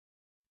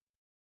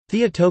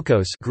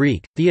Theotokos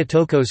Greek,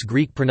 Theotokos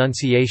Greek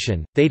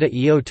pronunciation,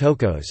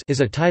 Theotokos is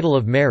a title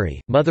of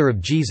Mary, Mother of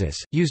Jesus,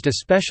 used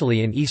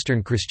especially in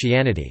Eastern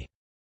Christianity.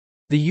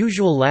 The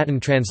usual Latin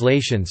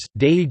translations,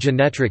 Dei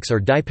Genetrix or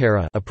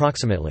Dipera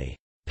approximately,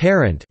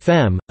 parent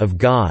fem, of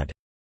God,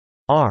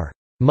 are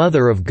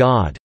Mother of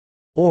God,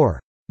 or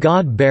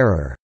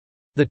God-bearer.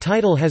 The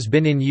title has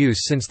been in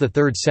use since the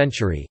 3rd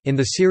century, in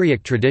the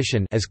Syriac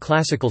tradition as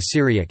Classical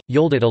Syriac,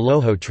 Yoldat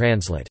Aloho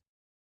translate.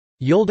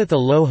 Yoldath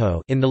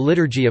Aloho in the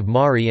Liturgy of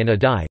Mari and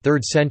Addai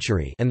 3rd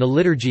century and the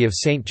Liturgy of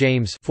St.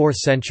 James 4th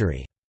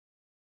century.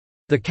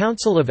 The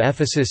Council of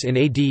Ephesus in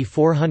AD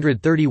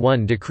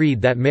 431 decreed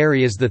that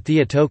Mary is the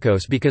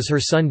Theotokos because her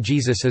son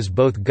Jesus is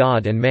both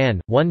God and man,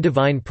 one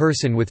divine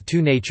person with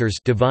two natures,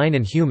 divine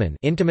and human,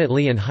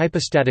 intimately and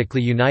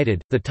hypostatically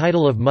united. The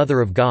title of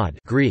Mother of God,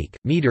 Greek,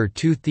 Meter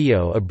tou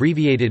Theo,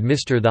 abbreviated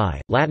Mr. Thy,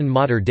 Latin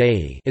Mater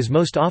Dei, is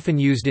most often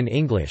used in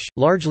English,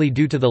 largely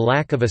due to the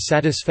lack of a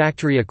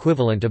satisfactory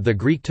equivalent of the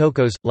Greek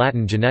tokos,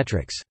 Latin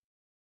genetrix.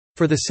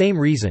 For the same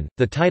reason,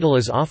 the title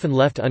is often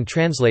left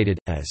untranslated,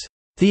 as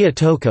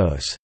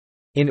Theotokos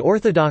in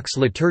Orthodox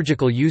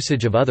liturgical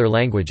usage of other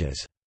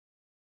languages.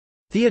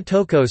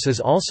 Theotokos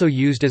is also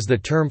used as the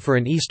term for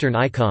an Eastern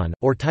icon,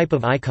 or type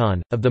of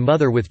icon, of the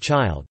mother with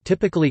child,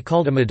 typically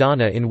called a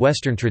Madonna in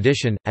Western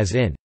tradition, as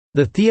in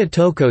the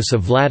Theotokos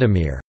of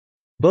Vladimir,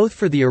 both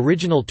for the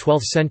original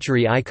 12th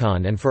century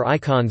icon and for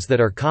icons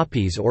that are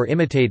copies or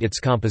imitate its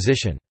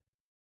composition.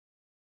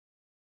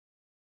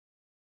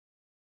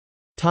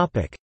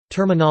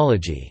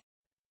 Terminology.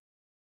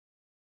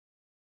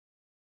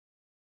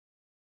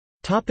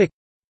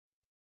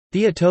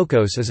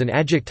 Theotokos is an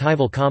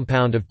adjectival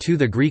compound of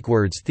the Greek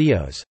words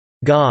theos,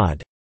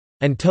 God,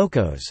 and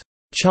tokos,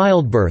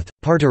 childbirth,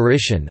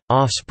 parturition,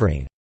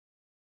 offspring.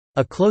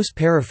 A close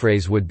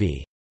paraphrase would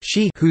be,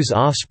 she whose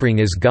offspring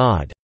is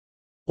God,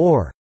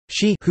 or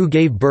she who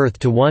gave birth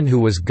to one who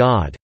was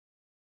God.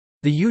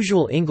 The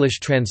usual English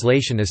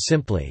translation is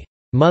simply,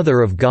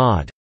 Mother of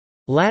God.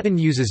 Latin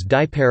uses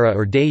Dipera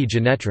or Dei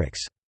Genetrix.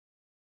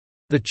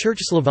 The Church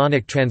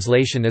Slavonic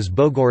translation is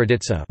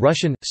Bogorodica,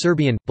 Russian,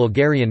 Serbian,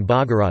 Bulgarian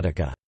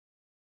Bogorodica.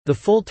 The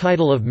full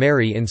title of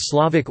Mary in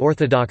Slavic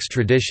Orthodox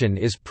tradition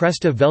is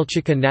Presta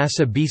Velchika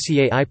Nasa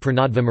Bca I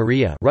Pranadva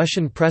Maria,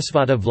 Russian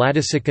Presvata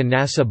Vladisika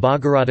Nasa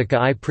Bogorodica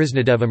I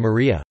Prisnadeva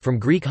Maria, from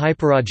Greek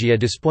Hyperagia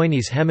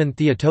Despoinis Hemen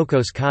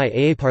Theotokos Kai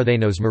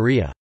Eparthenos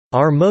Maria,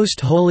 Our Most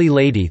Holy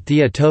Lady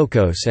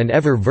Theotokos and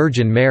Ever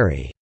Virgin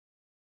Mary.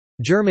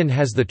 German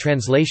has the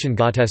translation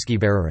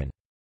Gottesgebärerin.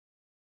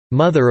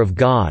 Mother of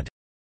God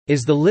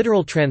is the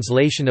literal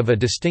translation of a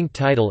distinct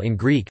title in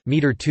Greek,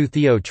 Meter tou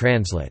Theo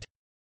translate.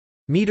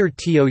 Meter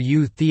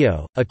tou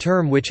Theo, a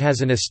term which has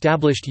an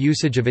established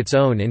usage of its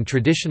own in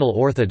traditional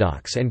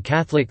Orthodox and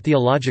Catholic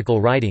theological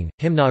writing,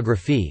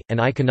 hymnography, and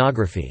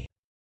iconography.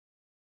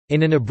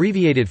 In an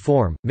abbreviated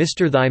form,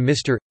 Mr. Thy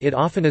Mr., it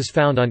often is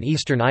found on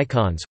Eastern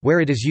icons, where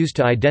it is used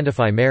to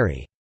identify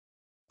Mary.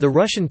 The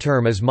Russian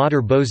term is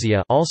Mater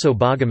Bozia, also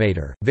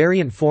Bogomater.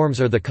 Variant forms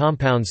are the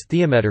compounds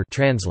Theometer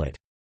translate.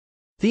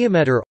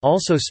 Theometer,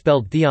 also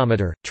spelled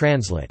Theometer,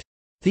 translate.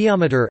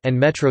 Theometer and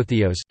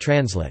Metrotheos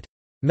translate.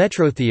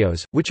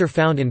 Metrotheos, which are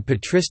found in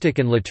patristic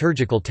and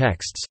liturgical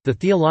texts. The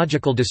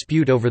theological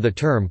dispute over the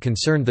term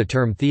concerned the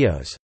term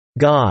Theos,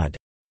 God,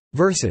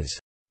 versus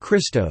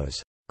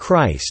Christos,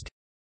 Christ,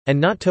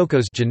 and not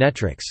tokos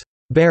genetrix,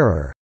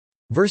 bearer,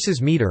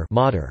 versus meter,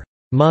 mater,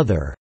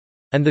 mother,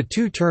 and the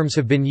two terms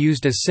have been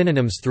used as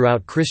synonyms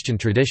throughout Christian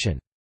tradition.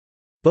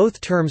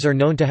 Both terms are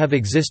known to have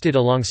existed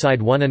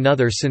alongside one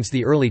another since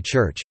the early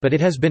Church, but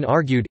it has been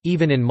argued,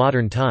 even in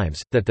modern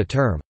times, that the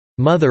term,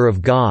 Mother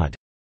of God,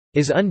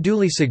 is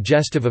unduly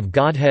suggestive of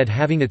Godhead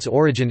having its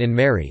origin in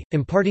Mary,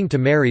 imparting to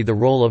Mary the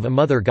role of a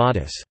mother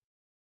goddess.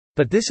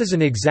 But this is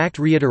an exact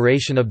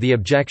reiteration of the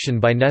objection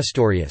by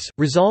Nestorius,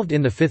 resolved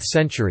in the 5th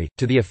century,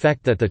 to the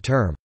effect that the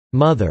term,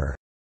 Mother,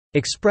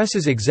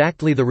 expresses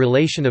exactly the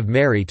relation of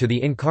Mary to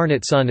the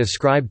incarnate Son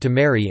ascribed to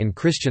Mary in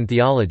Christian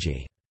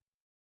theology.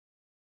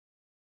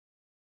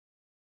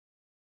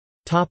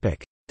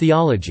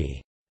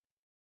 Theology.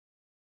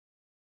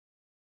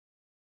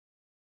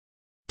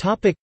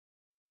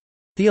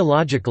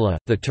 Theologically,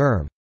 the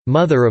term,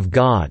 Mother of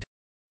God,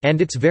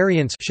 and its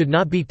variants should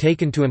not be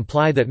taken to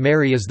imply that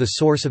Mary is the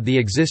source of the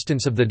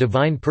existence of the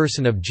divine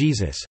person of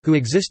Jesus, who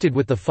existed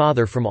with the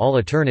Father from all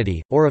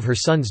eternity, or of her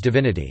Son's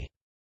divinity.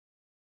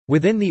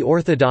 Within the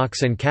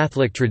Orthodox and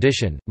Catholic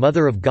tradition,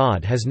 Mother of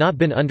God has not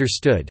been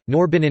understood,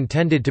 nor been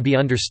intended to be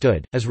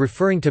understood, as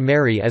referring to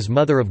Mary as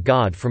Mother of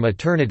God from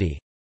eternity,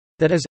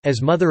 that is,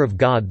 as Mother of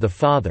God the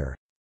Father,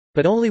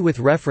 but only with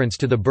reference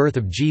to the birth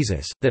of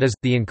Jesus, that is,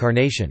 the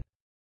Incarnation.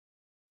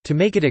 To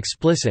make it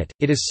explicit,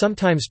 it is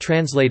sometimes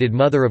translated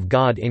Mother of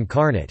God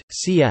Incarnate,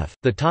 cf.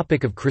 the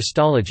topic of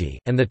Christology,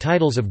 and the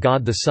titles of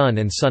God the Son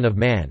and Son of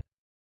Man.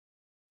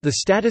 The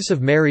status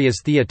of Mary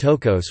as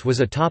Theotokos was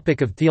a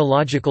topic of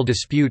theological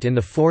dispute in the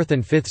 4th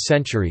and 5th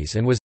centuries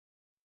and was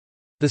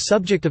the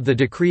subject of the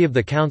decree of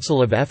the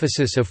Council of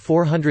Ephesus of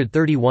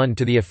 431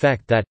 to the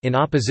effect that, in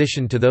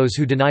opposition to those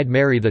who denied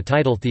Mary the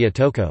title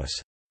Theotokos,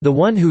 the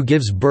one who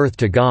gives birth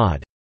to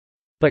God,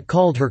 but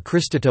called her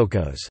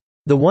Christotokos,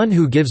 the one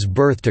who gives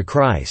birth to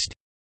Christ.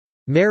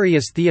 Mary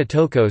is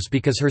Theotokos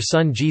because her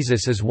son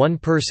Jesus is one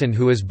person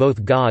who is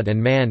both God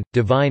and man,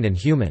 divine and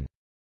human.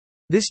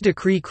 This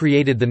decree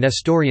created the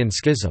Nestorian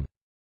schism.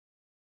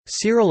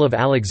 Cyril of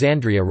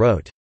Alexandria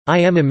wrote, "I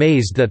am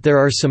amazed that there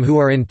are some who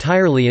are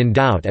entirely in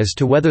doubt as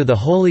to whether the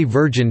Holy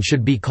Virgin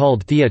should be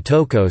called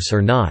Theotokos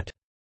or not.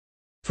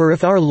 For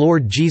if our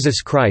Lord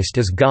Jesus Christ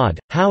is God,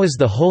 how is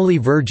the Holy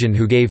Virgin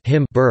who gave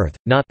him birth,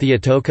 not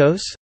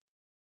Theotokos?"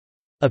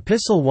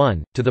 Epistle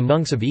 1, to the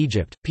monks of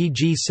Egypt,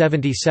 pg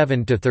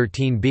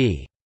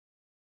 77–13b.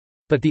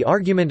 But the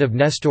argument of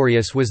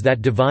Nestorius was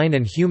that divine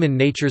and human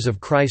natures of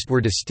Christ were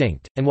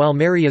distinct, and while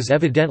Mary is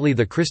evidently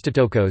the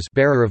Christotokos,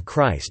 bearer of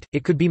Christ,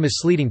 it could be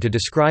misleading to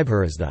describe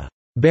her as the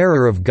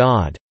bearer of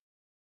God.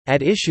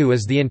 At issue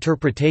is the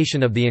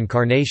interpretation of the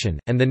Incarnation,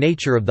 and the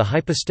nature of the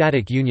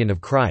hypostatic union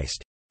of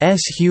Christ's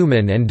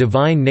human and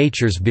divine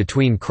natures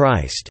between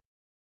Christ's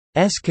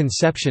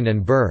conception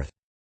and birth.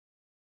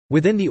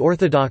 Within the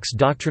Orthodox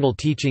doctrinal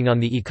teaching on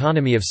the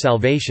economy of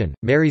salvation,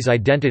 Mary's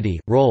identity,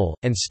 role,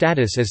 and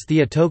status as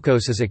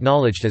Theotokos is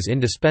acknowledged as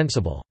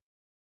indispensable.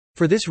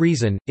 For this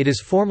reason, it is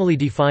formally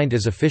defined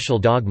as official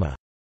dogma.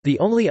 The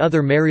only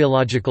other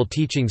Mariological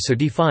teaching so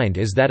defined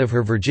is that of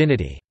her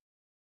virginity.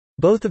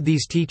 Both of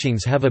these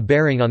teachings have a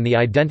bearing on the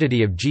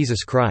identity of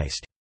Jesus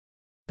Christ.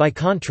 By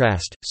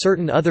contrast,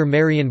 certain other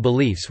Marian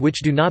beliefs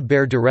which do not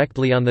bear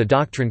directly on the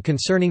doctrine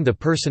concerning the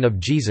person of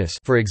Jesus,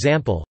 for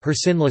example, her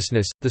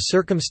sinlessness, the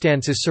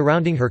circumstances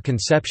surrounding her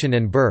conception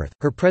and birth,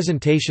 her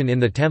presentation in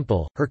the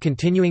temple, her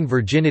continuing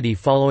virginity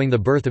following the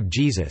birth of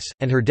Jesus,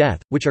 and her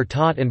death, which are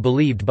taught and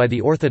believed by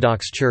the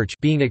Orthodox Church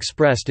being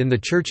expressed in the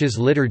Church's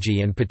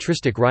liturgy and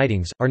patristic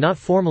writings, are not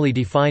formally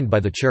defined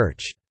by the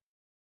Church.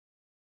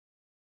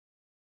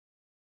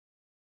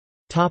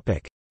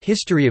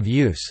 History of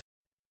use.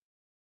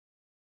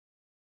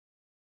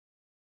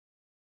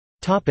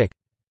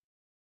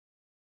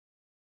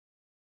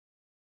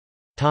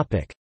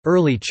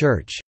 Early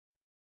Church.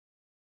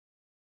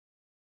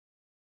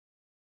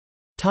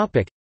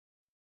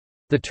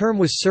 The term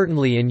was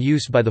certainly in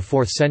use by the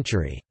 4th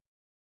century.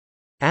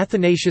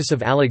 Athanasius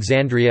of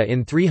Alexandria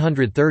in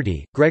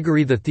 330,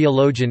 Gregory the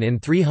Theologian in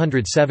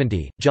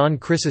 370, John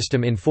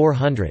Chrysostom in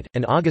 400,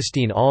 and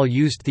Augustine all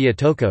used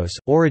Theotokos.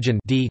 Origen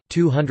d.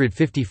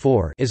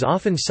 254 is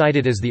often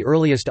cited as the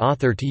earliest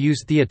author to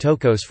use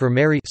Theotokos for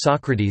Mary.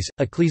 Socrates,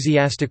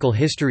 Ecclesiastical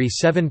History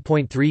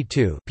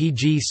 7.32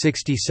 pg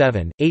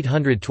 67,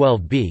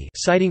 812b,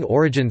 citing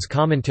Origen's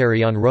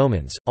commentary on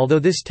Romans. Although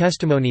this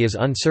testimony is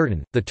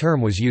uncertain, the term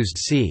was used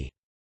c.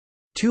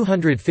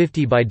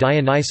 250 by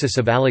Dionysius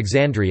of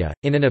Alexandria,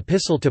 in an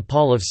epistle to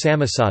Paul of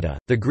Samosata.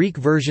 The Greek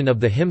version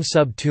of the hymn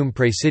Sub Tuum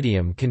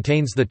Praesidium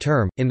contains the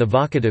term, in the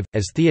vocative,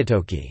 as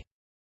Theotoki.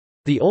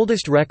 The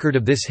oldest record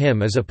of this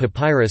hymn is a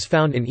papyrus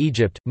found in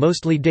Egypt,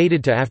 mostly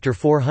dated to after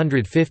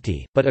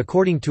 450, but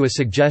according to a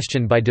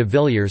suggestion by de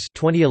Villiers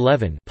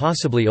 2011,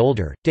 possibly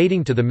older,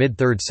 dating to the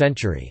mid-3rd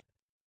century.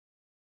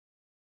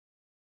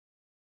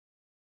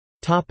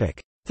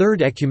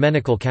 Third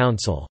Ecumenical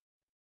Council.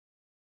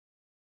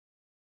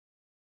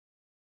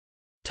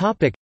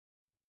 The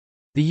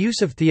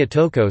use of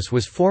Theotokos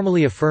was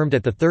formally affirmed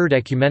at the Third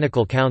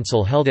Ecumenical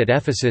Council held at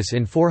Ephesus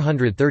in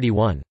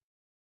 431.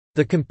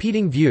 The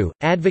competing view,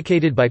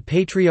 advocated by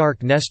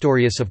Patriarch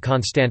Nestorius of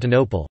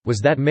Constantinople, was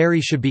that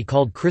Mary should be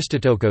called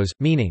Christotokos,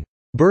 meaning,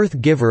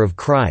 birth-giver of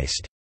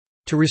Christ,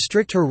 to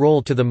restrict her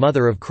role to the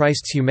mother of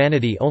Christ's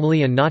humanity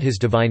only and not his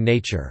divine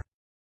nature.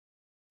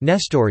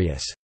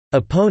 Nestorius'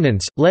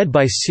 opponents, led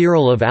by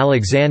Cyril of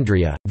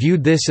Alexandria,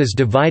 viewed this as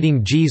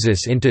dividing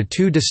Jesus into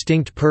two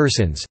distinct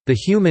persons, the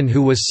human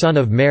who was son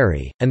of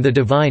Mary, and the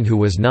divine who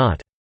was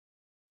not.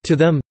 To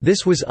them,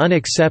 this was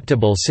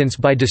unacceptable since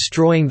by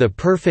destroying the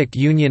perfect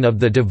union of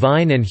the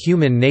divine and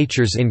human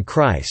natures in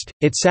Christ,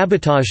 it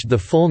sabotaged the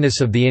fullness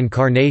of the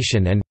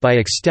Incarnation and, by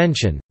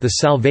extension, the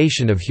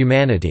salvation of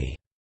humanity.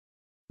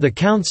 The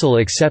Council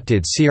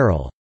accepted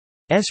Cyril's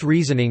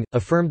reasoning,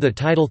 affirmed the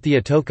title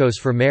Theotokos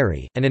for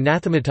Mary, and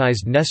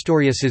anathematized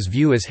Nestorius's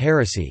view as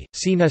heresy.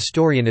 See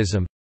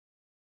Nestorianism.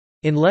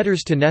 In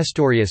letters to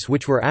Nestorius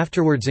which were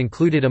afterwards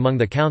included among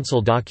the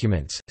council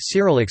documents,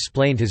 Cyril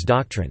explained his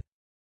doctrine.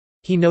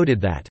 He noted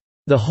that,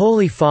 "The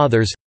Holy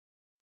Fathers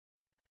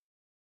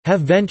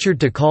have ventured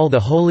to call the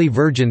Holy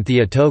Virgin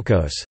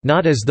Theotokos,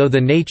 not as though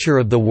the nature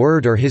of the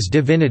Word or his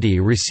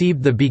divinity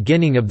received the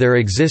beginning of their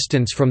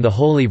existence from the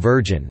Holy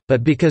Virgin,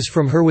 but because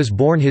from her was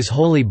born his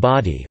holy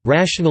body,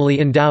 rationally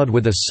endowed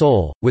with a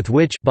soul, with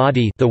which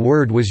body the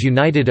Word was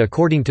united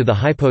according to the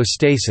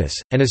hypostasis,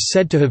 and is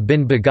said to have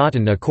been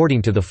begotten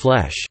according to the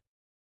flesh."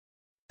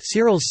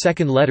 Cyril's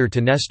second letter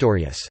to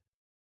Nestorius.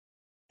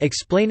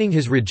 Explaining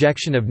his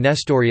rejection of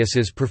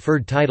Nestorius's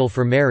preferred title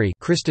for Mary,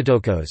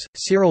 Christotokos,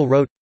 Cyril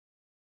wrote,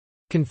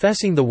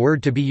 "Confessing the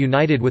Word to be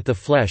united with the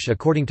flesh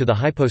according to the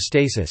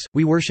hypostasis,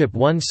 we worship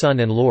one Son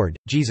and Lord,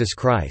 Jesus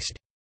Christ.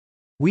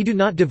 We do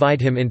not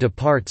divide him into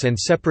parts and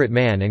separate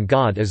man and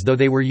God as though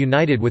they were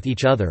united with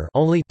each other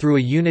only through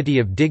a unity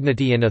of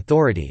dignity and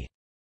authority.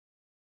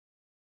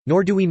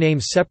 Nor do we name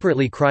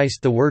separately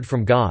Christ the Word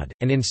from God,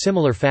 and in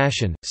similar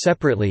fashion,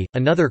 separately,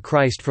 another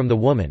Christ from the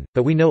woman,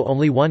 but we know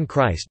only one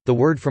Christ, the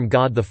Word from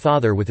God the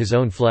Father with his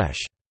own flesh.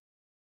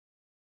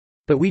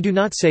 But we do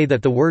not say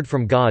that the Word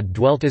from God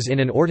dwelt as in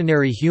an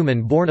ordinary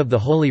human born of the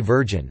Holy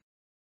Virgin.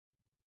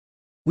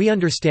 We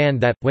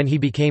understand that, when he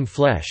became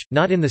flesh,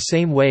 not in the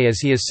same way as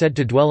he is said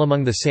to dwell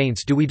among the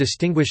saints do we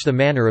distinguish the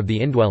manner of the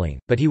indwelling,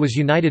 but he was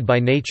united by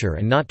nature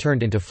and not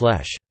turned into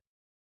flesh.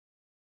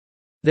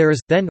 There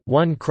is, then,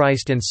 one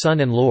Christ and Son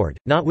and Lord,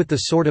 not with the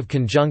sort of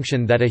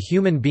conjunction that a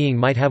human being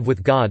might have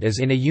with God as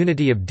in a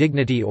unity of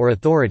dignity or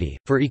authority,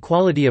 for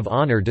equality of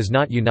honor does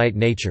not unite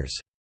natures.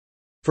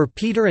 For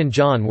Peter and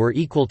John were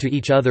equal to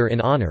each other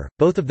in honor,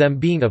 both of them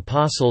being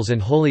apostles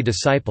and holy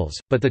disciples,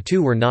 but the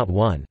two were not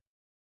one.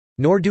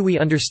 Nor do we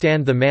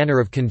understand the manner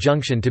of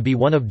conjunction to be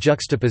one of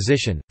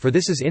juxtaposition, for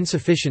this is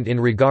insufficient in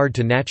regard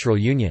to natural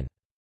union.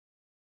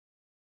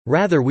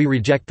 Rather we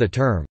reject the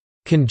term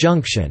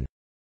conjunction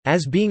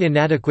as being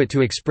inadequate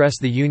to express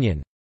the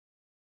union.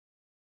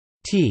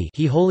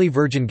 He Holy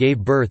Virgin gave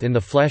birth in the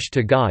flesh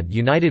to God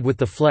united with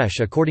the flesh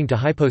according to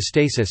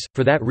hypostasis,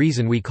 for that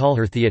reason we call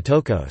her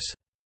Theotokos.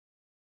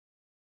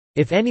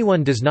 If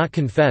anyone does not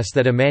confess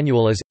that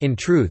Emmanuel is, in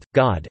truth,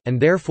 God, and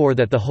therefore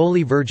that the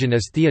Holy Virgin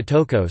is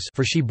Theotokos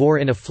for she bore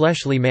in a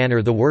fleshly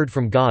manner the Word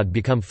from God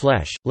become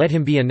flesh, let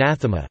him be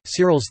anathema.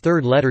 Cyril's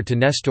third letter to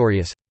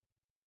Nestorius.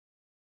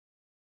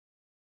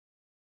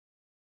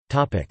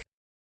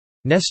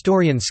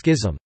 Nestorian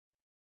schism.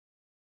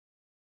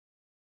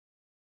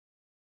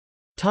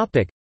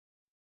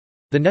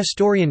 The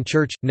Nestorian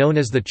Church, known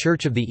as the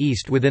Church of the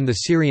East within the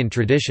Syrian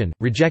tradition,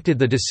 rejected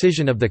the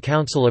decision of the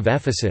Council of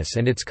Ephesus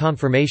and its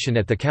confirmation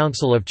at the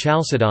Council of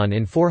Chalcedon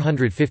in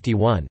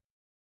 451.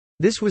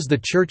 This was the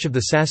Church of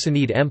the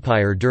Sassanid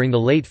Empire during the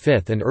late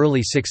 5th and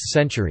early 6th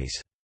centuries.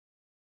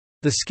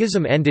 The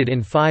schism ended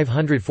in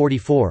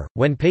 544,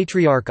 when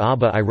Patriarch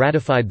Abba I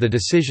ratified the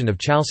decision of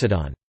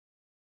Chalcedon.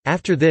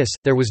 After this,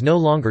 there was no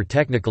longer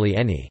technically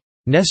any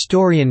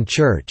Nestorian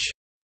Church,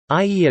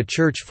 i.e. a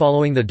church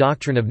following the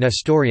doctrine of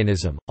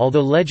Nestorianism,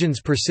 although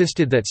legends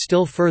persisted that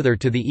still further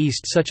to the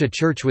east such a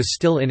church was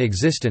still in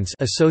existence,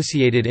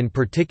 associated in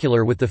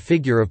particular with the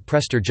figure of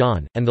Prester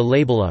John, and the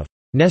label of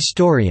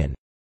Nestorian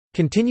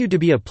continued to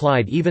be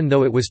applied even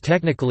though it was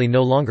technically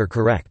no longer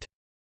correct.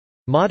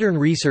 Modern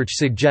research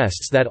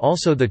suggests that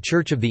also the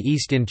Church of the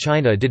East in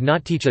China did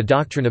not teach a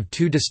doctrine of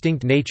two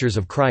distinct natures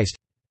of Christ.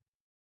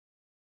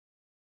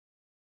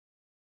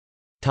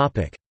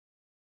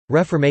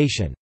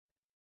 Reformation.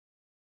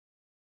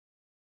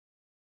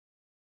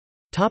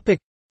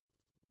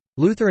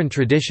 Lutheran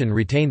tradition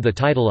retained the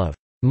title of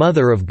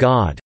Mother of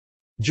God,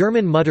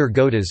 German Mutter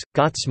Gottes,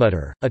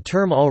 Gottsmutter, a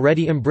term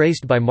already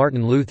embraced by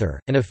Martin Luther,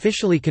 and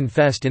officially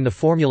confessed in the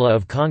Formula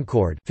of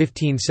Concord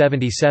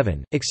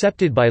 1577,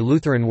 accepted by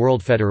Lutheran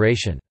World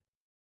Federation.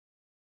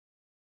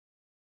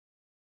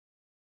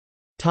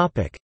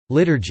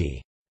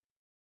 Liturgy.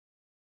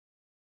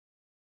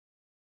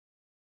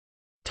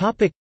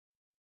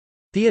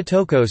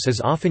 Theotokos is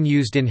often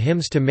used in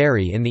hymns to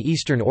Mary in the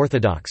Eastern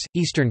Orthodox,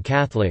 Eastern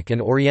Catholic and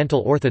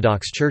Oriental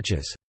Orthodox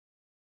churches.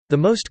 The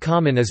most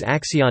common is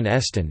Axion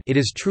Estin, it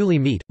is truly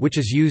meet, which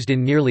is used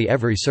in nearly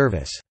every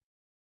service.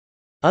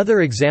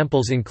 Other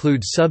examples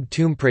include Sub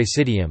Tuum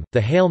Praesidium,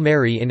 the Hail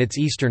Mary in its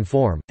Eastern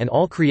form, and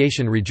All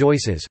Creation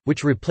Rejoices,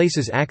 which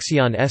replaces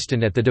Axion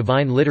Estin at the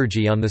Divine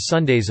Liturgy on the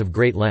Sundays of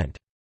Great Lent.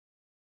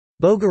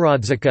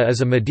 Bogorodzica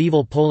is a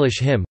medieval Polish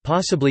hymn,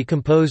 possibly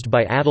composed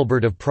by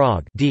Adalbert of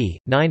Prague d.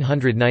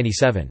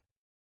 997.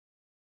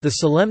 The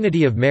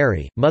Solemnity of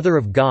Mary, Mother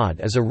of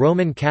God is a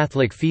Roman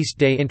Catholic feast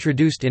day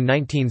introduced in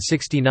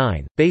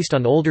 1969, based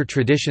on older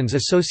traditions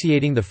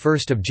associating the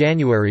 1st of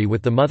January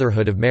with the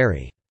motherhood of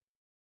Mary.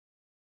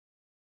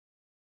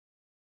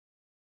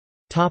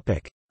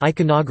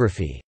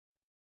 Iconography.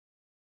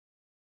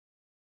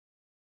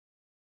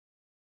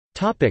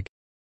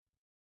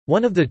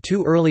 One of the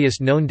two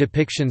earliest known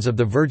depictions of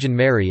the Virgin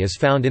Mary is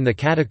found in the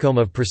Catacomb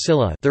of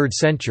Priscilla 3rd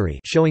century,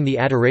 showing the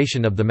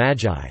adoration of the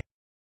Magi.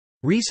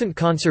 Recent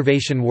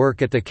conservation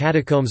work at the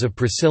Catacombs of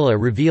Priscilla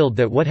revealed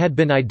that what had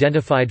been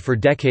identified for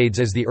decades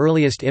as the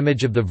earliest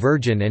image of the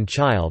Virgin and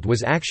Child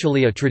was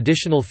actually a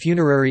traditional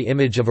funerary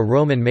image of a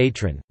Roman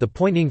matron. The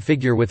pointing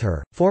figure with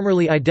her,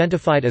 formerly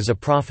identified as a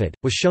prophet,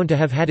 was shown to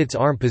have had its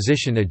arm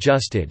position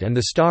adjusted, and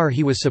the star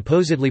he was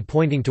supposedly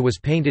pointing to was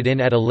painted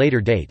in at a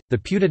later date. The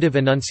putative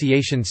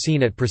Annunciation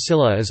scene at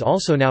Priscilla is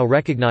also now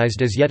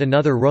recognized as yet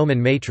another Roman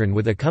matron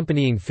with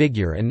accompanying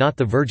figure and not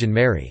the Virgin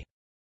Mary.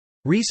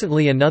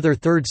 Recently another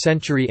 3rd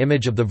century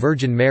image of the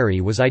Virgin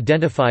Mary was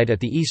identified at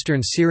the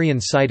eastern Syrian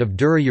site of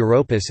Dura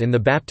Europos in the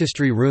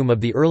baptistry room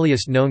of the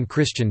earliest known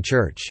Christian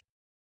church.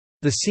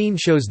 The scene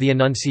shows the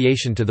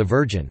Annunciation to the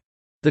Virgin.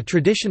 The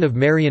tradition of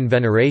Marian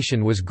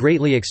veneration was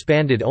greatly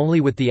expanded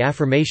only with the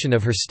affirmation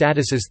of her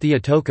status as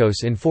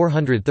Theotokos in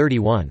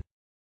 431.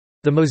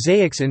 The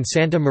mosaics in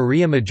Santa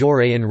Maria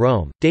Maggiore in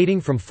Rome,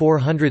 dating from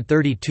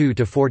 432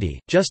 to 40,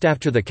 just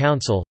after the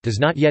council, does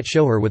not yet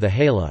show her with a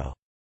halo.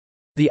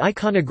 The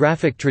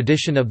iconographic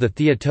tradition of the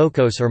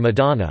Theotokos or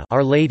Madonna,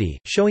 Our Lady,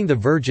 showing the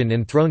Virgin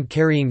enthroned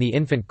carrying the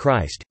infant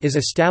Christ, is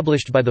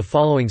established by the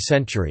following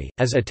century,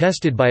 as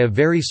attested by a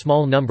very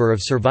small number of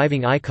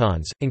surviving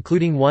icons,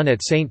 including one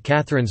at St.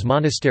 Catherine's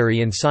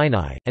Monastery in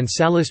Sinai, and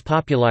Salus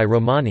Populi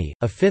Romani,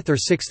 a 5th or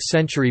 6th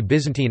century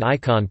Byzantine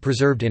icon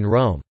preserved in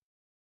Rome.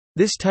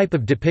 This type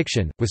of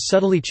depiction, with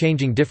subtly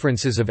changing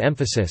differences of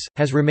emphasis,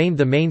 has remained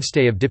the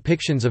mainstay of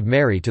depictions of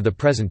Mary to the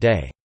present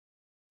day.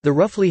 The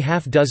roughly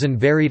half-dozen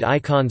varied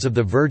icons of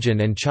the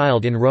Virgin and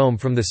Child in Rome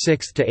from the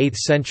 6th to 8th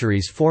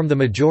centuries form the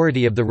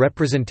majority of the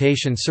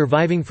representations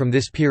surviving from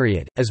this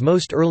period, as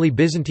most early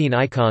Byzantine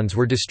icons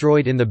were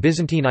destroyed in the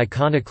Byzantine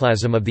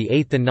iconoclasm of the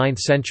 8th and 9th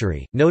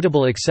century,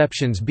 notable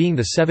exceptions being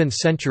the 7th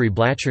century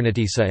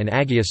Blachernitissa and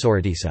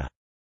Agiosoritissa.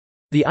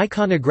 The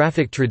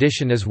iconographic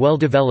tradition is well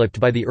developed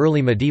by the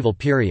early medieval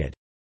period.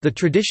 The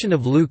tradition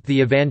of Luke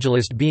the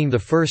Evangelist being the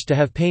first to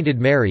have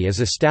painted Mary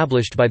is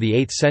established by the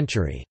 8th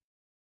century.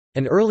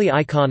 An early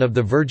icon of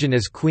the Virgin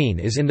as Queen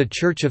is in the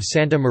Church of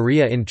Santa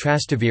Maria in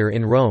Trastevere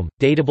in Rome,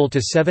 datable to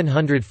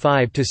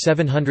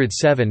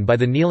 705–707 by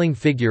the kneeling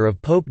figure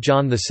of Pope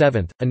John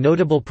VII, a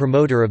notable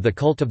promoter of the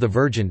cult of the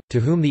Virgin, to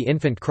whom the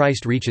infant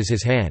Christ reaches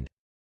his hand.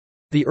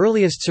 The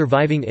earliest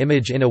surviving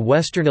image in a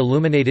Western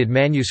illuminated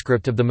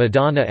manuscript of the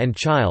Madonna and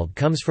Child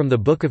comes from the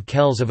Book of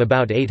Kells of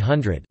about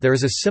 800. There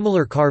is a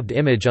similar carved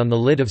image on the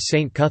lid of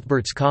St.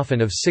 Cuthbert's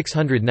coffin of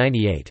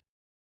 698.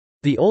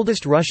 The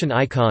oldest Russian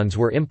icons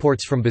were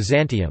imports from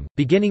Byzantium,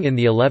 beginning in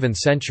the 11th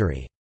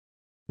century.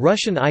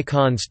 Russian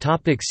icons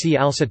See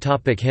also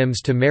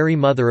hymns to Mary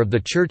Mother of the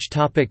Church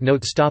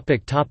Notes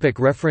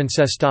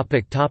References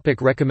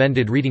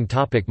Recommended reading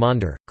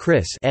Maunder,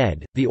 Chris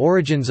ed., The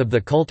Origins of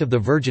the Cult of the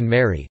Virgin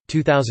Mary,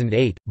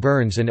 2008,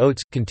 Burns and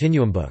Oates,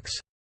 Continuum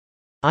Books.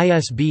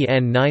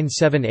 ISBN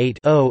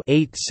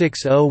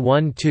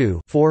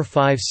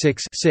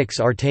 978-0-86012-456-6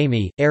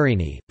 Artemi,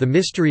 Erini, The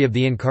Mystery of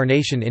the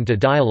Incarnation into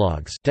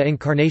Dialogues De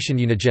Incarnation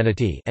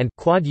Unigenity and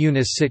Quod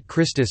Unis Sit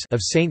Christus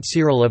of Saint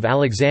Cyril of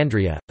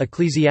Alexandria,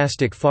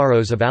 Ecclesiastic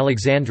Pharos of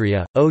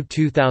Alexandria, O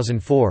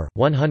 2004,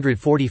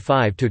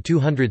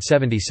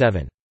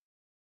 145–277.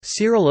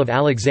 Cyril of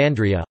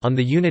Alexandria, On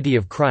the Unity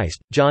of Christ,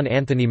 John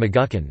Anthony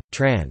McGuckin,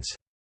 trans.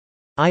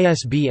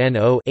 ISBN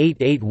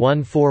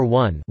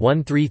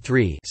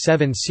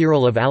 0-88141-133-7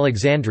 Cyril of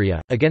Alexandria,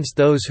 Against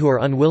Those Who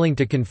Are Unwilling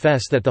to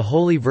Confess That the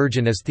Holy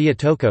Virgin is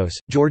Theotokos,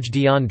 George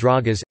Dion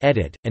Dragas,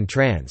 edit, and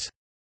trans.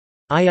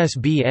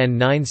 ISBN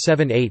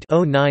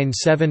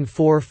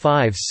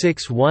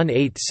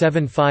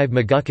 978-0974561875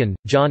 McGuckin,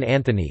 John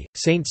Anthony,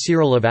 Saint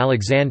Cyril of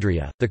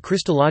Alexandria, The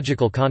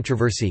Christological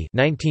Controversy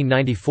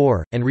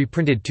 1994, and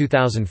reprinted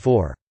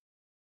 2004.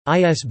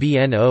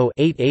 ISBN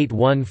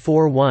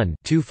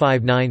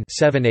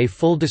 0-88141-259-7 A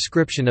full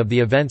description of the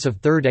events of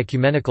Third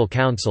Ecumenical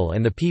Council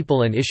and the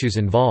people and issues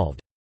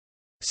involved.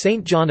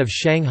 St. John of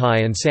Shanghai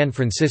and San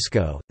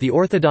Francisco, The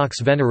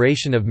Orthodox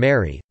Veneration of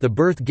Mary, the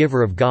Birth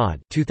Giver of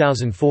God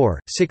 2004,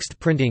 6th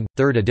printing,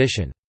 3rd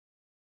edition.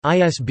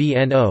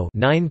 ISBN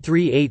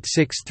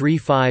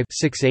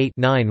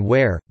 0-938635-68-9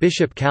 Ware,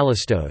 Bishop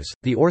Kallistos,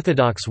 The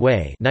Orthodox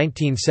Way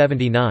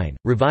 1979,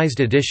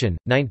 revised edition,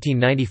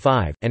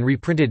 1995, and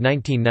reprinted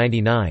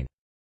 1999.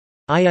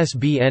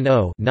 ISBN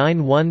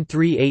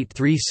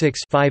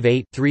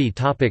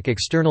 0-913836-58-3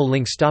 External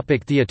links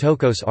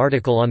Theotokos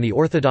article on the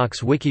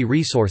Orthodox Wiki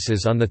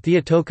Resources on the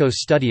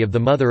Theotokos study of the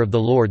Mother of the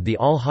Lord the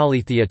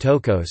All-Holy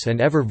Theotokos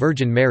and Ever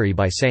Virgin Mary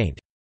by St.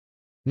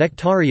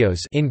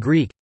 Nectarios in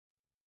Greek.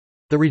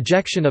 The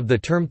rejection of the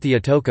term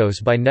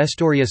Theotokos by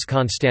Nestorius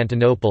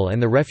Constantinople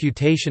and the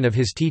refutation of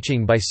his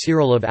teaching by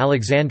Cyril of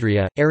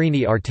Alexandria,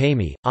 Erini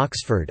Artemi,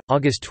 Oxford,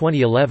 August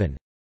 2011.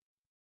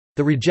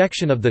 The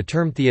rejection of the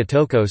term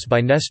Theotokos by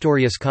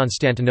Nestorius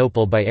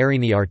Constantinople by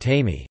Erini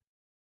Artemi.